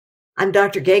I'm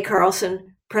Dr. Gay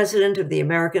Carlson, President of the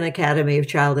American Academy of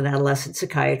Child and Adolescent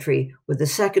Psychiatry, with the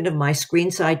second of my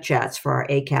Screenside chats for our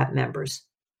ACAP members.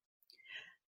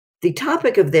 The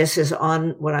topic of this is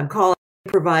on what I'm calling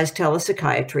improvised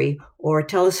telepsychiatry, or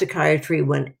telepsychiatry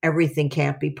when everything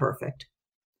can't be perfect.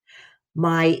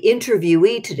 My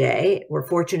interviewee today, we're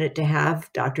fortunate to have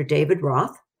Dr. David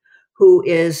Roth, who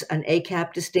is an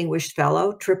ACAP Distinguished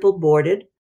Fellow, triple boarded,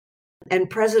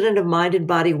 and president of Mind and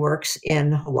Body Works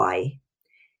in Hawaii.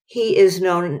 He is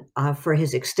known for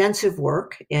his extensive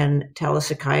work in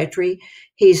telepsychiatry.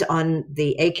 He's on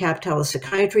the ACAP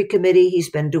Telepsychiatry Committee. He's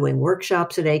been doing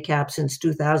workshops at ACAP since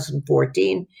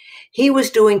 2014. He was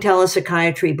doing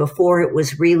telepsychiatry before it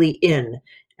was really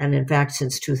and in fact,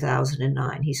 since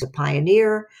 2009. He's a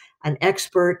pioneer, an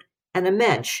expert, and a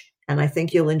mensch, and I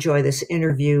think you'll enjoy this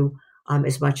interview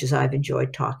as much as I've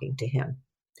enjoyed talking to him.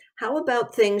 How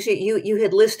about things you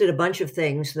had listed a bunch of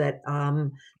things that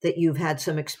that you've had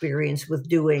some experience with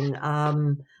doing,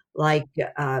 like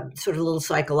sort of little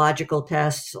psychological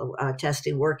tests,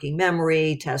 testing working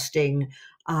memory, testing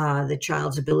the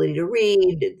child's ability to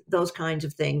read, those kinds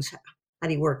of things. How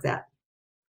do you work that?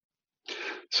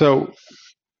 So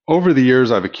over the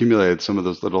years, I've accumulated some of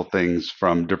those little things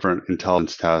from different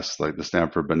intelligence tests, like the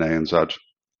Stanford Binet and such.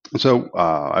 So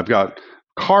I've got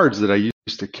cards that I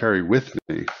used to carry with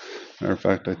me. Matter of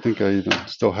fact, I think I even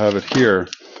still have it here.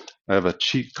 I have a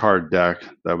cheat card deck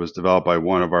that was developed by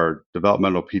one of our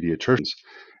developmental pediatricians.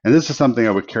 And this is something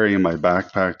I would carry in my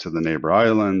backpack to the neighbor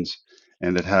islands.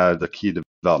 And it had the key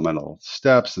developmental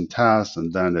steps and tasks.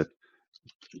 And then it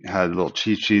had little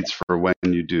cheat sheets for when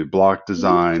you do block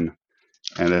design.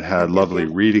 And it had lovely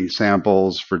reading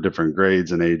samples for different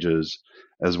grades and ages,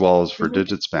 as well as for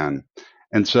digit span.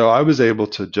 And so I was able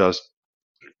to just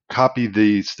copy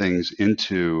these things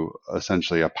into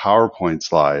essentially a PowerPoint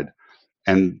slide,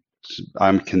 and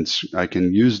I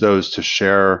can use those to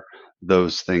share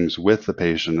those things with the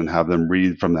patient and have them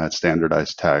read from that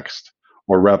standardized text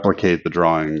or replicate the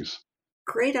drawings.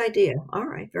 Great idea. All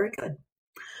right, very good.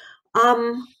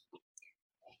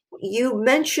 You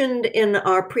mentioned in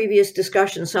our previous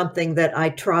discussion something that I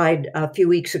tried a few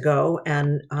weeks ago,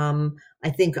 and I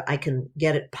think I can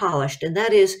get it polished, and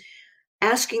that is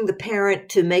asking the parent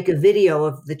to make a video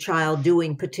of the child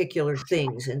doing particular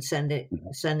things and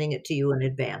sending it to you in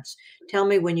advance. Tell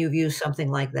me when you've used something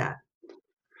like that.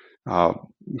 A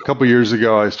couple years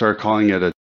ago, I started calling it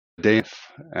a day,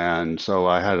 and so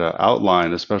I had an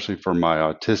outline, especially for my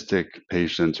autistic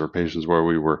patients or patients where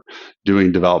we were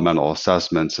doing developmental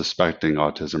assessments, suspecting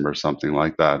autism or something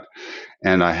like that,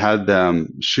 and I had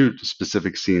them shoot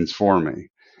specific scenes for me.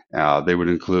 They would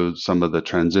include some of the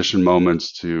transition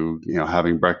moments to,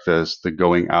 having breakfast, the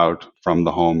going out from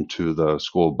the home to the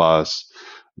school bus,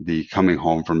 the coming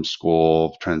home from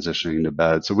school, transitioning to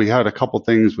bed. So we had a couple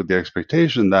things with the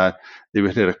expectation that they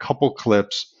would hit a couple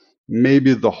clips.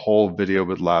 Maybe the whole video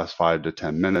would last 5 to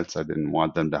 10 minutes. I didn't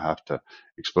want them to have to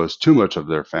expose too much of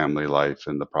their family life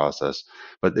in the process,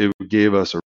 but it gave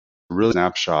us a real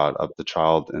snapshot of the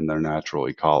child in their natural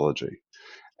ecology.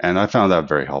 And I found that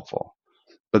very helpful.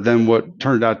 But then what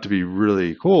turned out to be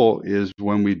really cool is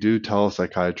when we do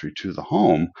telepsychiatry to the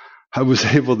home, I was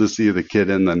able to see the kid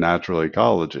in the natural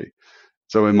ecology.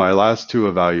 So in my last 2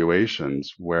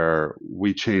 evaluations where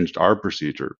we changed our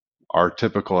procedure, our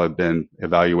typical had been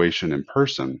evaluation in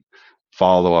person,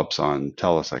 follow-ups on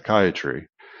telepsychiatry.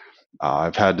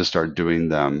 I've had to start doing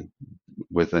them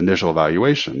with initial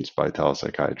evaluations by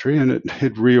telepsychiatry, and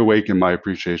it reawakened my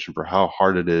appreciation for how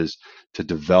hard it is to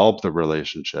develop the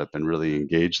relationship and really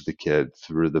engage the kid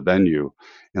through the venue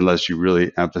unless you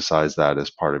really emphasize that as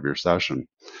part of your session.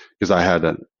 Because I had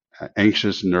an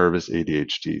anxious, nervous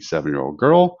ADHD 7-year-old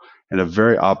girl and a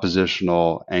very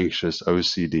oppositional, anxious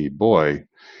OCD boy,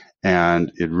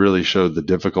 and it really showed the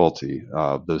difficulty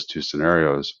of those 2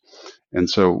 scenarios. And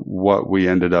so what we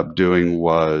ended up doing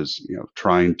was,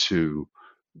 trying to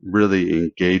really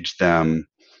engage them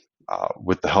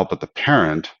with the help of the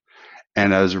parent.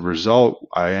 And as a result,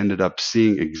 I ended up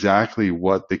seeing exactly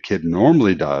what the kid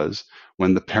normally does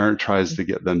when the parent tries to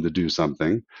get them to do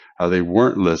something, how they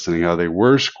weren't listening, how they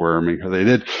were squirming, how they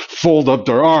did fold up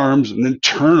their arms and then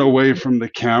turn away from the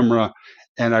camera.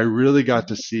 And I really got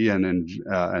to see an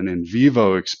in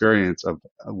vivo experience of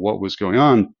what was going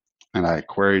on. And I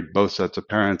queried both sets of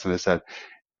parents and I said,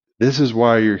 "This is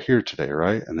why you're here today,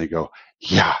 right?" And they go,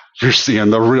 "Yeah, you're seeing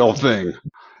the real thing."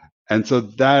 And so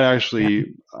that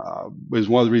actually is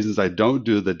one of the reasons I don't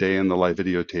do the day in the life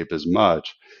videotape as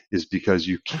much, is because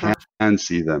you can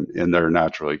see them in their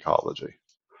natural ecology.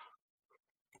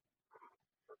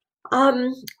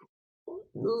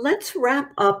 let's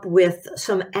wrap up with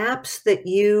some apps that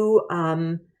you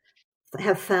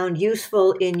have found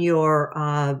useful in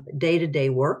your day-to-day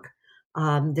work.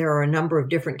 There are a number of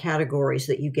different categories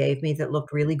that you gave me that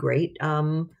looked really great.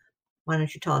 Why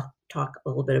don't you talk a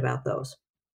little bit about those?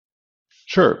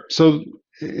 Sure. So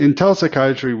in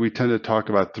telepsychiatry, we tend to talk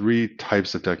about three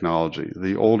types of technology.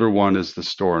 The older one is the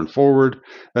store and forward.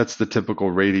 That's the typical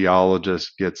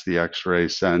radiologist gets the x-ray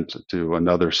sent to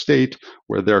another state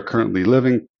where they're currently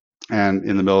living, and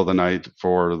in the middle of the night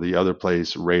for the other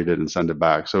place, rate it and send it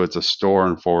back. So it's a store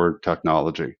and forward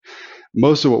technology.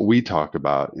 Most of what we talk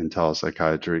about in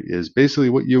telepsychiatry is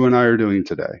basically what you and I are doing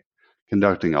today,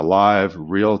 conducting a live,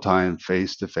 real-time,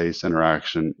 face-to-face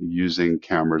interaction using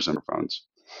cameras and phones.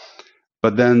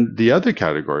 But then the other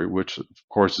category, which of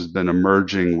course has been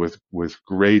emerging with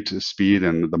great speed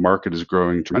and the market is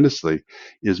growing tremendously,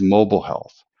 is mobile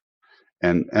health.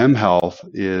 And mHealth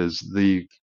is the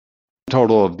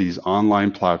total of these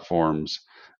online platforms,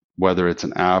 whether it's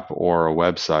an app or a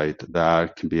website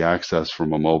that can be accessed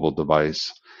from a mobile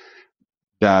device,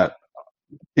 that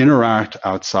interact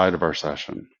outside of our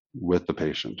session with the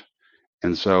patient.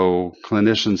 And so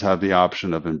clinicians have the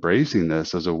option of embracing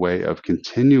this as a way of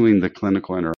continuing the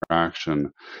clinical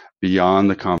interaction beyond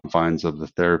the confines of the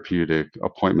therapeutic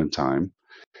appointment time,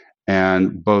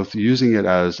 and both using it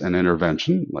as an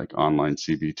intervention like online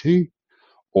CBT,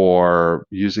 or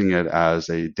using it as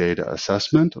a data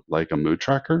assessment like a mood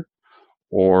tracker,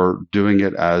 or doing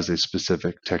it as a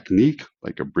specific technique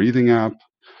like a breathing app,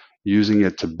 using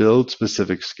it to build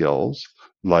specific skills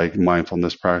like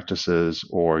mindfulness practices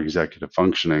or executive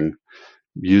functioning,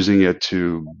 using it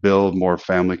to build more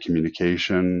family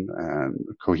communication and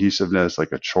cohesiveness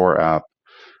like a chore app,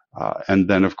 and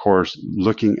then of course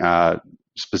looking at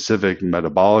specific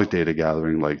metabolic data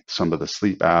gathering like some of the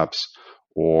sleep apps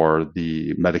or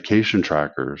the medication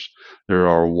trackers. There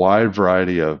are a wide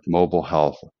variety of mobile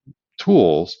health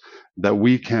tools that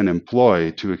we can employ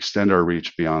to extend our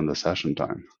reach beyond the session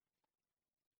time.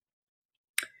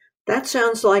 That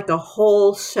sounds like a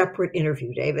whole separate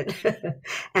interview, David.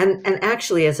 And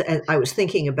actually, as I was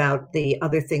thinking about the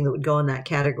other thing that would go in that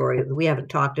category that we haven't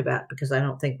talked about because I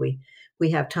don't think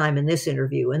we have time in this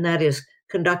interview, and that is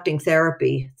conducting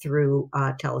therapy through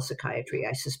telepsychiatry.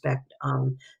 I suspect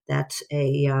that's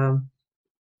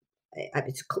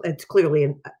it's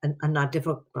clearly a not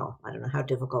difficult. Well, I don't know how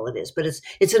difficult it is, but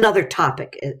it's another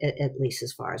topic at least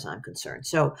as far as I'm concerned.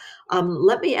 So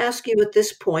let me ask you at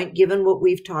this point, given what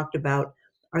we've talked about,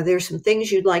 are there some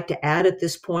things you'd like to add at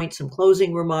this point? Some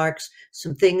closing remarks,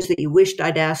 some things that you wished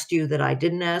I'd asked you that I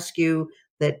didn't ask you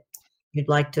that you'd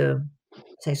like to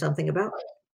say something about?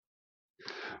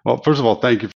 Well, first of all,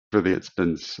 thank you for it's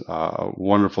been a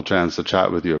wonderful chance to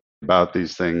chat with you about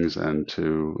these things and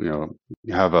to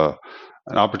have an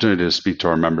opportunity to speak to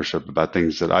our membership about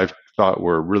things that I've thought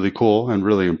were really cool and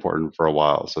really important for a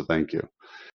while. So thank you.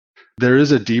 There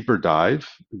is a deeper dive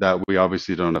that we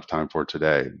obviously don't have time for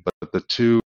today, but the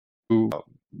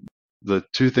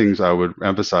two things I would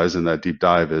emphasize in that deep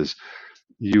dive is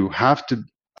you have to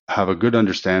have a good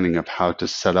understanding of how to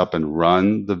set up and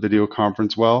run the video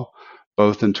conference well,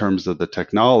 both in terms of the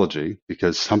technology,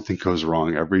 because something goes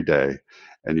wrong every day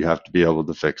and you have to be able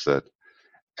to fix it,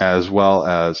 as well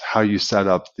as how you set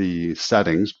up the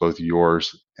settings, both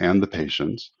yours and the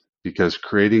patient's, because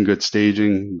creating good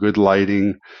staging, good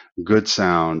lighting, good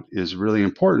sound is really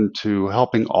important to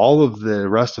helping all of the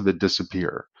rest of it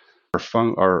disappear.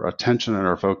 Our attention and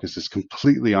our focus is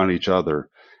completely on each other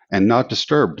and not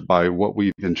disturbed by what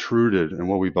we've intruded and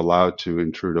what we've allowed to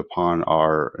intrude upon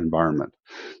our environment.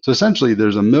 So essentially,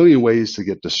 there's a million ways to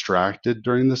get distracted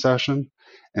during the session.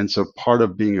 And so part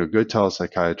of being a good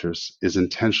telepsychiatrist is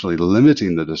intentionally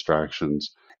limiting the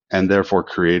distractions and therefore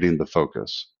creating the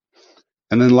focus.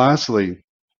 And then lastly,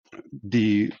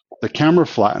 the camera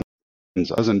flattens,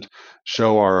 doesn't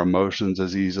show our emotions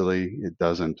as easily. It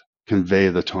doesn't convey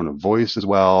the tone of voice as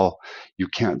well. You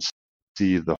can't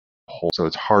see the whole, so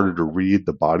it's harder to read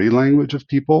the body language of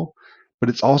people, but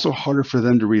it's also harder for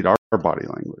them to read our body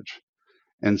language.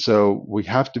 And so we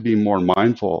have to be more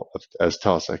mindful as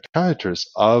telepsychiatrists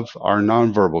of our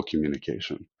nonverbal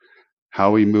communication,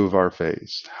 how we move our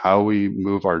face, how we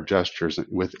move our gestures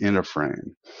within a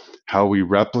frame, how we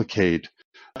replicate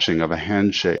touching of a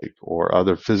handshake or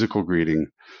other physical greeting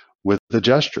with the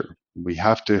gesture. We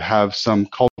have to have some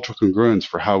cultural congruence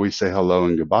for how we say hello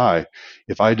and goodbye.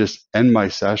 If I just end my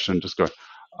session, just go,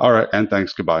 all right, and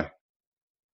thanks, goodbye,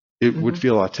 it would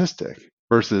feel autistic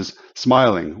versus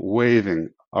smiling, waving,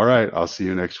 all right, I'll see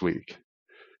you next week.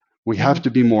 We have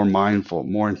to be more mindful,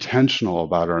 more intentional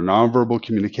about our nonverbal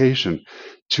communication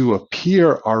to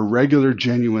appear our regular,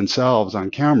 genuine selves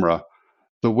on camera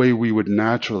the way we would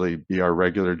naturally be our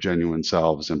regular, genuine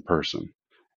selves in person.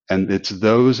 And it's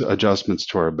those adjustments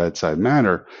to our bedside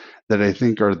manner that I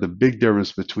think are the big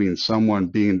difference between someone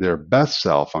being their best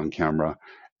self on camera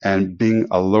and being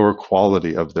a lower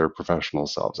quality of their professional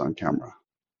selves on camera.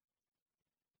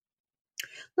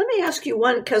 Let me ask you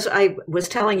one, because I was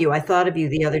telling you, I thought of you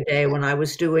the other day when I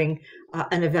was doing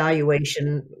an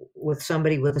evaluation with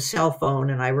somebody with a cell phone.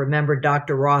 And I remember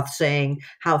Dr. Roth saying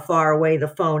how far away the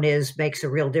phone is makes a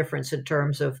real difference in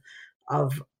terms of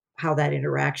how that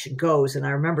interaction goes. And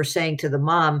I remember saying to the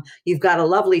mom, you've got a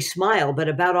lovely smile, but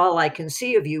about all I can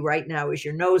see of you right now is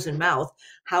your nose and mouth.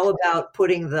 How about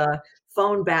putting the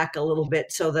phone back a little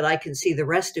bit so that I can see the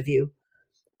rest of you?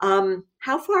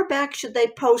 How far back should they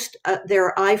post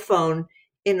their iPhone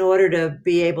in order to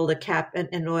be able to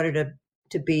in order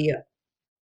to be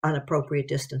an appropriate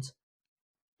distance?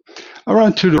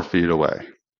 Around 2 to 4 feet away.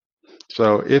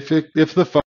 So if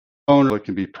the phone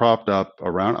can be propped up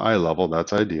around eye level,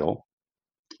 that's ideal.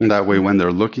 And that way, when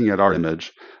they're looking at our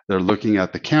image, they're looking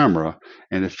at the camera,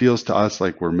 and it feels to us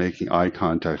like we're making eye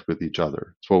contact with each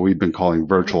other. It's what we've been calling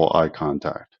virtual eye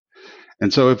contact.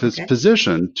 And so if it's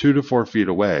positioned 2 to 4 feet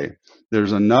away,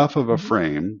 there's enough of a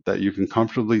frame that you can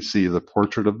comfortably see the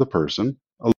portrait of the person,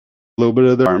 a little bit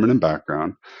of their environment and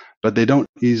background, but they don't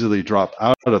easily drop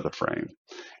out of the frame.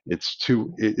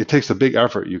 It takes a big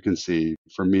effort, you can see,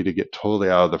 for me to get totally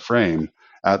out of the frame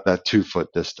at that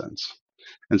 2-foot distance.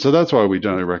 And so that's why we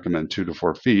generally recommend 2 to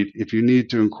 4 feet. If you need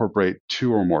to incorporate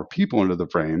 2 or more people into the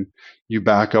frame, you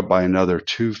back up by another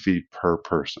 2 feet per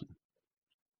person.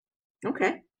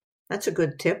 Okay. That's a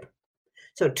good tip.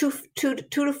 So 2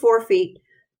 to 4 feet,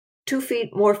 2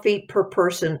 more feet per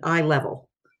person, eye level.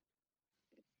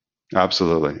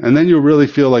 Absolutely. And then you'll really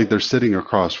feel like they're sitting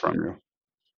across from you.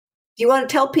 Do you want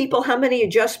to tell people how many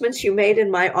adjustments you made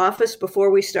in my office before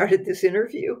we started this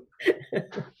interview?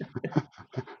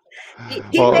 He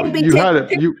made me take a picture off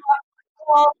the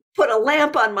wall, put a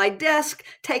lamp on my desk,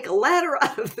 take a ladder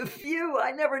out of the view.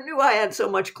 I never knew I had so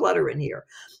much clutter in here.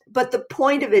 But the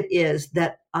point of it is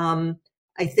that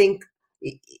I think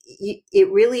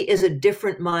it really is a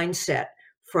different mindset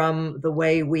from the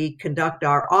way we conduct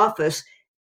our office.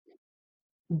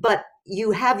 But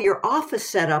you have your office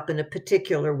set up in a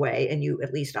particular way, and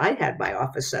at least I had my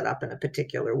office set up in a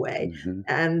particular way,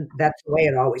 and that's the way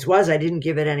it always was. I didn't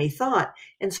give it any thought.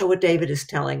 And so what David is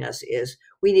telling us is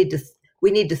we need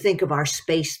to think of our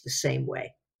space the same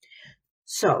way.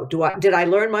 So did I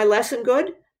learn my lesson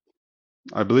good?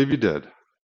 I believe you did.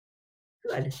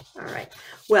 Good. All right.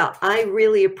 Well, I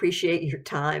really appreciate your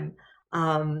time.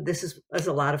 This was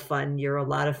a lot of fun. You're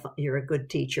a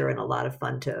good teacher and a lot of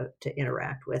fun to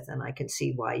interact with. And I can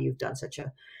see why you've done such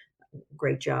a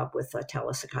great job with the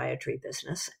telepsychiatry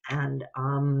business. And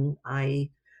I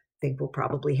think we'll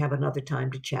probably have another time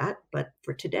to chat. But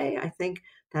for today, I think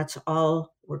that's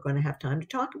all we're going to have time to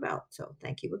talk about. So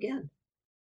thank you again.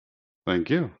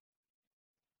 Thank you.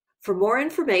 For more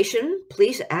information,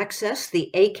 please access the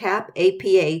ACAP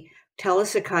APA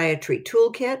Telepsychiatry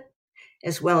Toolkit,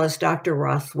 as well as Dr.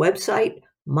 Roth's website,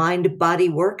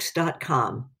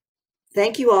 mindbodyworks.com.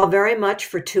 Thank you all very much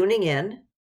for tuning in.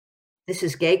 This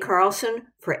is Gay Carlson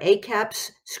for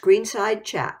ACAP's Screenside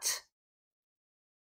Chats.